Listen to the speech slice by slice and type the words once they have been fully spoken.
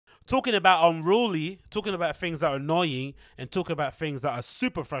talking about unruly, talking about things that are annoying, and talking about things that are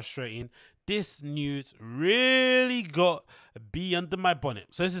super frustrating. This news really got a bee under my bonnet.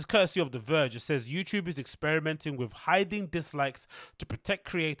 So this is courtesy of The Verge. It says YouTube is experimenting with hiding dislikes to protect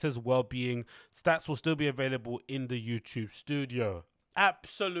creators' well-being. Stats will still be available in the YouTube studio.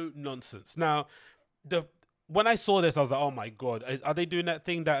 Absolute nonsense. Now, the when I saw this, I was like, oh my god, are they doing that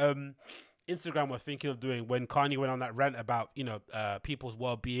thing that Instagram were thinking of doing when Kanye went on that rant about, people's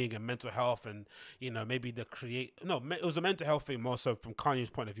well-being and mental health, and maybe it was a mental health thing more so from Kanye's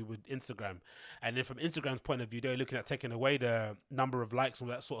point of view with Instagram, and then from Instagram's point of view they're looking at taking away the number of likes and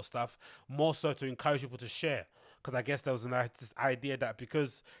all that sort of stuff, more so to encourage people to share, because I guess there was this idea that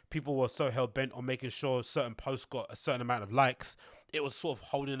because people were so hell-bent on making sure certain posts got a certain amount of likes, it was sort of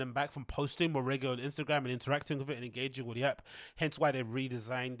holding them back from posting more regular on Instagram and interacting with it and engaging with the app. Hence why they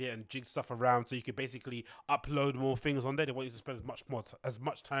redesigned it and jigged stuff around so you could basically upload more things on there. They want you to spend as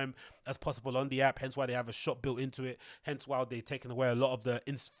much time as possible on the app. Hence why they have a shop built into it. Hence why they're taking away a lot of the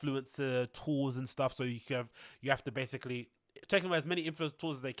influencer tools and stuff. So you have to basically taking away as many influence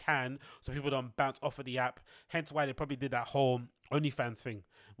tools as they can so people don't bounce off of the app. Hence why they probably did that whole OnlyFans thing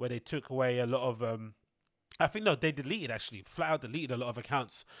where they took away a lot of I think no, they flat out deleted a lot of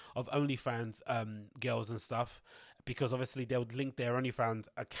accounts of OnlyFans girls and stuff, because obviously they would link their OnlyFans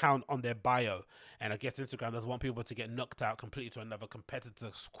account on their bio, and I guess Instagram doesn't want people to get knocked out completely to another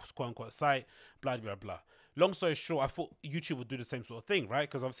competitor quote unquote site, blah blah blah. Long story short, I thought YouTube would do the same sort of thing, right?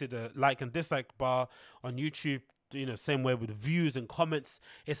 Because obviously the like and dislike bar on YouTube, same way with views and comments,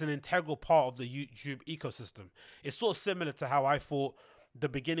 it's an integral part of the YouTube ecosystem. It's sort of similar to how I thought the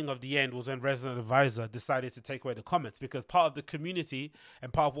beginning of the end was when Resident Advisor decided to take away the comments, because part of the community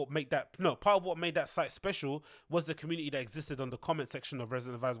and part of what made that site special was the community that existed on the comment section of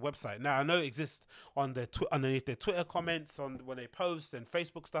Resident Advisor's website. Now I know it exists on underneath their Twitter comments, on when they post, and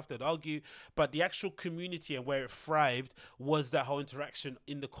Facebook stuff they'd argue, but the actual community and where it thrived was that whole interaction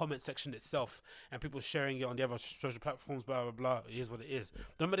in the comment section itself, and people sharing it on the other social platforms, blah blah blah. It is what it is.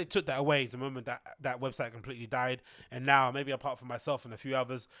 The moment they took that away is the moment that website completely died, and now maybe apart from myself and a few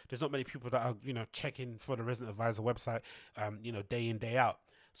others, there's not many people that are checking for the Resident Advisor website day in day out.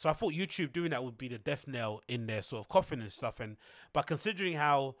 So I thought YouTube doing that would be the death nail in their sort of coffin and stuff, but considering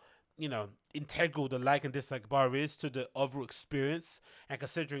how integral the like and dislike bar is to the overall experience, and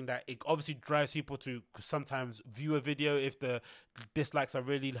considering that it obviously drives people to sometimes view a video if the dislikes are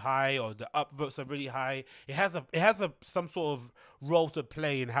really high or the upvotes are really high, it has some sort of role to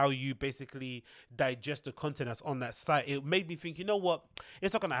play in how you basically digest the content that's on that site. It made me think, you know what,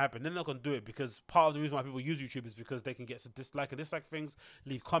 it's not going to happen. They're not going to do it, because part of the reason why people use YouTube is because they can get some dislike things,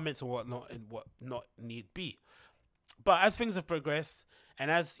 leave comments and whatnot, and what not need be. But as things have progressed, and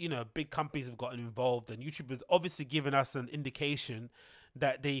as big companies have gotten involved, and YouTube has obviously given us an indication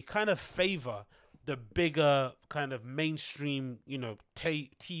that they kind of favor the bigger kind of mainstream,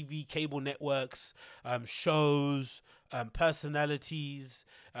 TV cable networks, shows, personalities,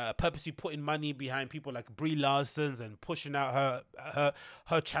 purposely putting money behind people like Brie Larson's and pushing out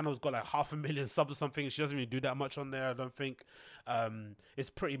her channel's got like 500,000 subs or something. She doesn't really do that much on there, I don't think. It's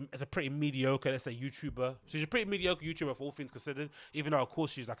a pretty mediocre, let's say, YouTuber. She's a pretty mediocre YouTuber for all things considered, even though of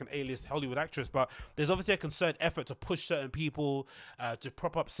course she's like an A-list Hollywood actress. But there's obviously a concerted effort to push certain people, to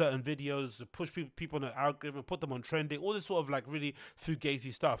prop up certain videos, to push people in the algorithm, put them on trending, all this sort of like really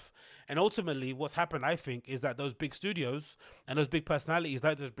fugazi stuff. And ultimately what's happened, I think, is that those big studios and those big personalities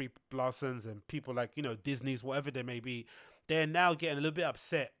like those Brie Larsons and people like Disney's, whatever they may be, they're now getting a little bit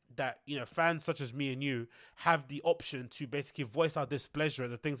upset that fans such as me and you have the option to basically voice our displeasure at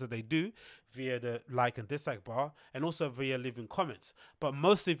the things that they do via the like and dislike bar, and also via leaving comments, but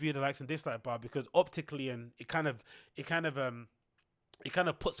mostly via the likes and dislike bar, because optically and it kind of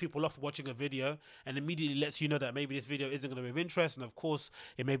puts people off watching a video, and immediately lets you know that maybe this video isn't going to be of interest, and of course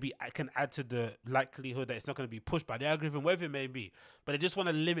it can add to the likelihood that it's not going to be pushed by the algorithm, whatever it may be. But they just want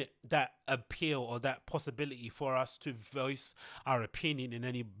to limit that appeal or that possibility for us to voice our opinion in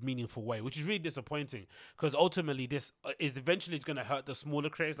any meaningful way, which is really disappointing, because ultimately this is eventually going to hurt the smaller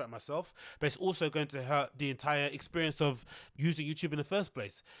creators like myself, but it's also going to hurt the entire experience of using YouTube in the first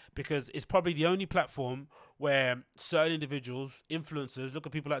place, because it's probably the only platform where certain individuals, influencers, look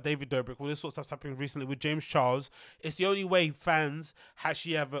at people like David Dobrik, all this sort of stuff's happening recently with James Charles. It's the only way fans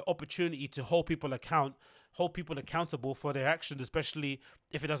actually have an opportunity to hold people account hold people accountable for their actions, especially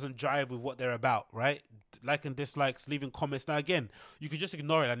if it doesn't jive with what they're about, right? Like and dislikes, leaving comments. Now, again, you could just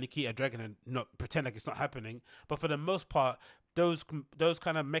ignore it like Nikita Dragon and not pretend like it's not happening. But for the most part, those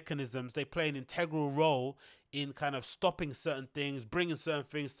kind of mechanisms, they play an integral role in kind of stopping certain things, bringing certain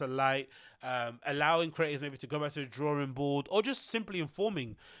things to light, allowing creators maybe to go back to the drawing board, or just simply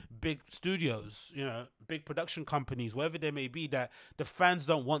informing big studios, you know, big production companies, wherever they may be, that the fans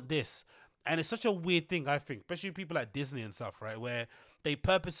don't want this. And it's such a weird thing, I think, especially people like Disney and stuff, right, where they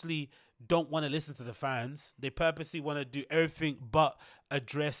purposely don't want to listen to the fans. They purposely want to do everything but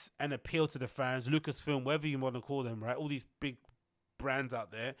address and appeal to the fans. Lucasfilm, whatever you want to call them, right? All these big brands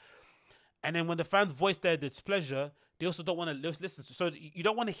out there. And then when the fans voice their displeasure, they also don't want to listen. So you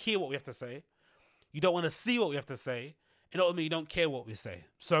don't want to hear what we have to say. You don't want to see what we have to say. And ultimately, you don't care what we say.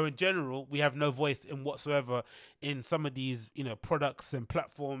 So in general, we have no voice in whatsoever in some of these, you know, products and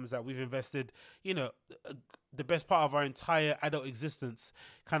platforms that we've invested, you know, the best part of our entire adult existence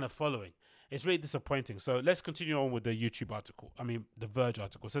kind of following. It's really disappointing. So let's continue on with the YouTube article. I mean, the Verge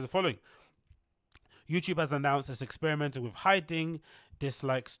article. So the following. YouTube has announced it's experimenting with hiding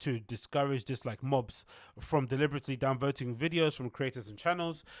dislikes to discourage dislike mobs from deliberately downvoting videos from creators and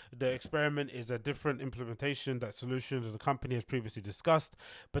channels. The experiment is a different implementation that solution that the company has previously discussed,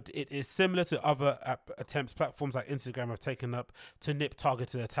 but it is similar to other attempts platforms like Instagram have taken up to nip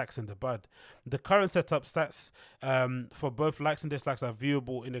targeted attacks in the bud. The current setup stats for both likes and dislikes are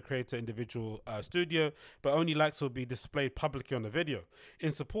viewable in the creator individual studio, but only likes will be displayed publicly on the video.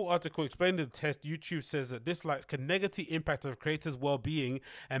 In support article explaining the test, YouTube says that dislikes can negatively impact a creator's well-being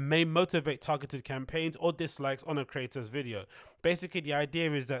and may motivate targeted campaigns or dislikes on a creator's video. Basically, the idea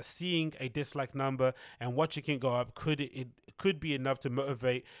is that seeing a dislike number and watching it go up could be enough to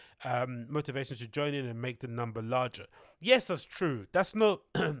motivate motivation to join in and make the number larger. Yes, that's true. That's not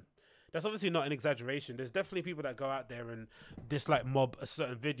that's obviously not an exaggeration. There's definitely people that go out there and dislike mob a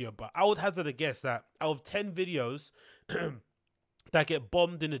certain video, but I would hazard a guess that out of 10 videos that get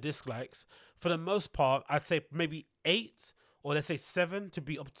bombed in the dislikes, for the most part, I'd say maybe 8 or let's say 7 to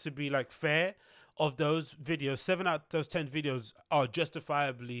be like fair of those videos. 7 out of those 10 videos are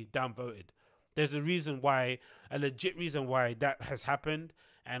justifiably downvoted. There's a reason why, a legit reason why that has happened,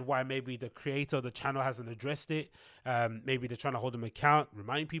 and why maybe the creator of the channel hasn't addressed it. Maybe they're trying to hold them account,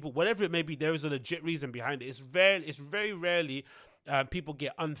 remind people, whatever it may be. There is a legit reason behind it. It's very rarely people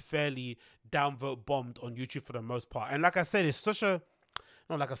get unfairly downvote bombed on YouTube for the most part. And like I said, it's such a,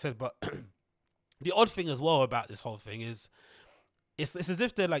 not like I said, but the odd thing as well about this whole thing is it's as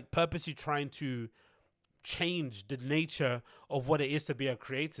if they're like purposely trying to change the nature of what it is to be a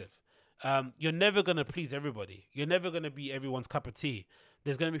creative. You're never going to please everybody. You're never going to be everyone's cup of tea.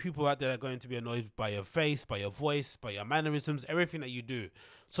 There's going to be people out there that are going to be annoyed by your face, by your voice, by your mannerisms, everything that you do.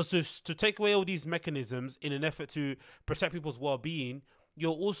 So to take away all these mechanisms in an effort to protect people's well-being, you're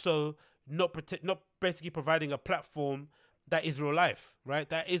also not basically providing a platform that is real life, right?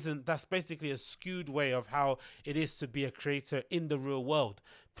 That's basically a skewed way of how it is to be a creator in the real world.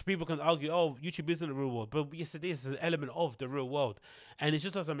 People can argue, oh, YouTube isn't the real world, but yes, it is. It's an element of the real world. And it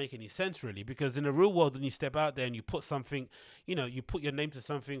just doesn't make any sense, really, because in the real world, when you step out there and you put something, you know, you put your name to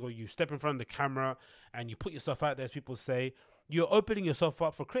something, or you step in front of the camera and you put yourself out there, as people say, you're opening yourself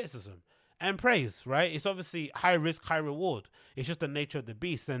up for criticism and praise, right? It's obviously high risk, high reward. It's just the nature of the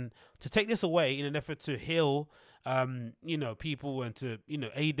beast. And to take this away in an effort to heal, you know, people and to, you know,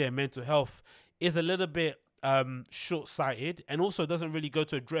 aid their mental health is a little bit short-sighted, and also doesn't really go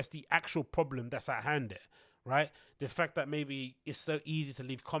to address the actual problem that's at hand there, right? The fact that maybe it's so easy to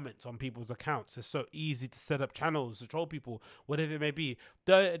leave comments on people's accounts, it's so easy to set up channels to troll people, whatever it may be.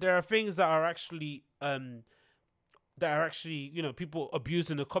 There are things that are actually you know, people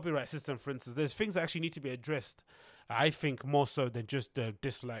abusing the copyright system, for instance. There's things that actually need to be addressed, I think, more so than just the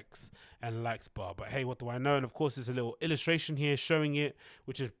dislikes and likes bar. But hey, what do I know? And of course, there's a little illustration here showing it,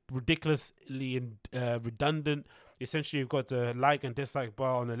 which is ridiculously redundant. Essentially, you've got the like and dislike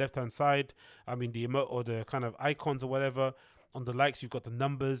bar on the left-hand side. I mean, the emote or the kind of icons or whatever. On the likes, you've got the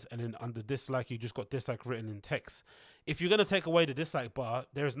numbers, and then under dislike, you just got dislike written in text. If you're going to take away the dislike bar,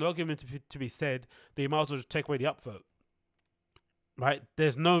 there is no argument to be said that you might as well just take away the upvote, right?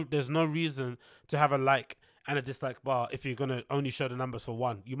 There's no reason to have a like and a dislike bar if you're going to only show the numbers for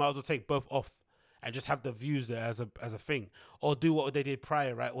one. You might as well take both off and just have the views there as a thing, or do what they did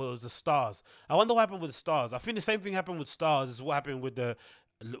prior, right? Well, it was the stars. I wonder what happened with the stars. I think the same thing happened with stars as what happened with the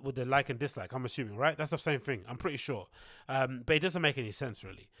like and dislike, I'm assuming, right? That's the same thing, I'm pretty sure. But it doesn't make any sense,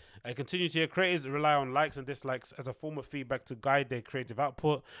 really. I continue to hear creators rely on likes and dislikes as a form of feedback to guide their creative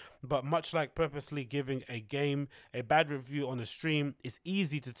output, but much like purposely giving a game a bad review on a stream, it's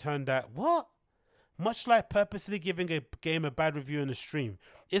easy to turn that, what? Much like purposely giving a game a bad review in a stream.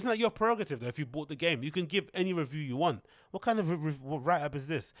 Isn't that your prerogative though? If you bought the game, you can give any review you want. What kind of write-up is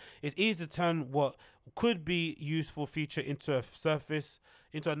this? It's easy to turn what could be useful feature into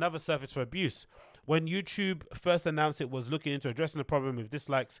another surface for abuse. When YouTube first announced it was looking into addressing the problem with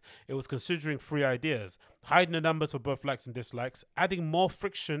dislikes, it was considering three ideas: hiding the numbers for both likes and dislikes, adding more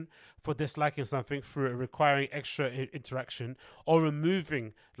friction for disliking something through it requiring extra interaction, or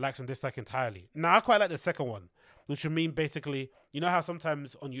removing likes and dislikes entirely. Now, I quite like the second one, which would mean basically, you know how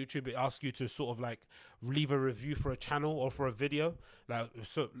sometimes on YouTube it asks you to sort of like leave a review for a channel or for a video, like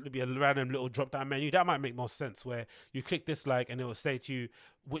so it'd be a random little drop down menu. That might make more sense, where you click dislike and it will say to you,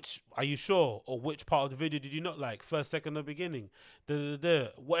 which are you sure, or which part of the video did you not like, first, second, or beginning,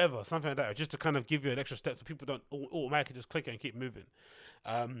 whatever, something like that, just to kind of give you an extra step so people don't automatically just click it and keep moving.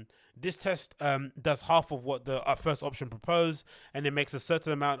 This test does half of what the first option proposed, and it makes a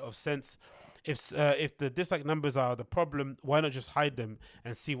certain amount of sense. If the dislike numbers are the problem, why not just hide them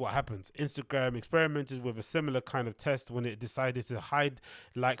and see what happens? Instagram experimented with a similar kind of test when it decided to hide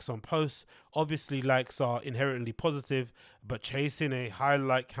likes on posts. Obviously, likes are inherently positive, but chasing a high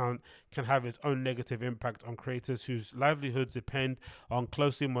like count can have its own negative impact on creators whose livelihoods depend on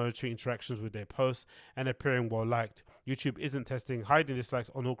closely monitoring interactions with their posts and appearing well liked. YouTube isn't testing hiding dislikes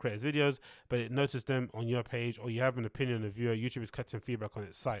on all creators' videos, but it noticed them on your page, or you have an opinion on the viewer. YouTube is collecting feedback on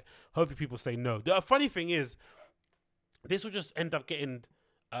its site. Hopefully people say no. The funny thing is, this will just end up getting,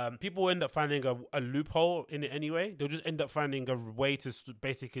 people will end up finding a loophole in it anyway. They'll just end up finding a way to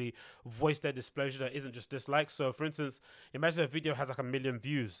basically voice their displeasure that isn't just dislikes. So for instance, imagine a video has like 1 million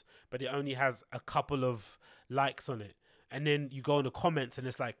views, but it only has a couple of likes on it. And then you go in the comments and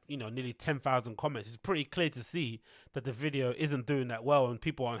it's like, you know, nearly 10,000 comments. It's pretty clear to see that the video isn't doing that well and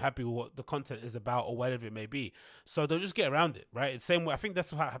people aren't happy with what the content is about or whatever it may be. So they'll just get around it, right? It's the same way. I think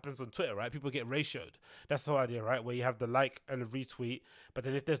that's what happens on Twitter, right? People get ratioed. That's the whole idea, right? Where you have the like and the retweet. But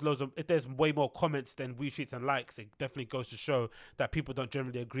then if there's way more comments than retweets and likes, it definitely goes to show that people don't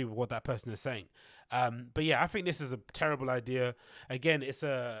generally agree with what that person is saying. But yeah, I think this is a terrible idea. Again, it's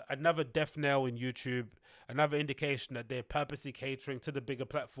another death knell in YouTube. Another indication that they're purposely catering to the bigger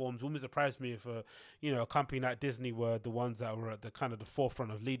platforms. Wouldn't surprise me if a company like Disney were the ones that were at the kind of the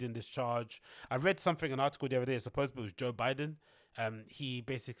forefront of leading this charge. I read an article the other day, supposedly it was Joe Biden. He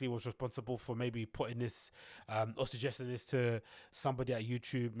basically was responsible for maybe putting this or suggesting this to somebody at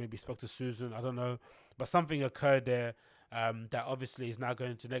YouTube, maybe spoke to Susan, I don't know. But something occurred there that obviously is now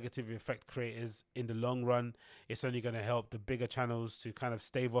going to negatively affect creators in the long run. It's only going to help the bigger channels to kind of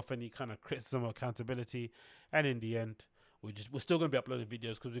stave off any kind of criticism or accountability. And in the end, we're still going to be uploading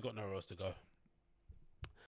videos because we've got nowhere else to go.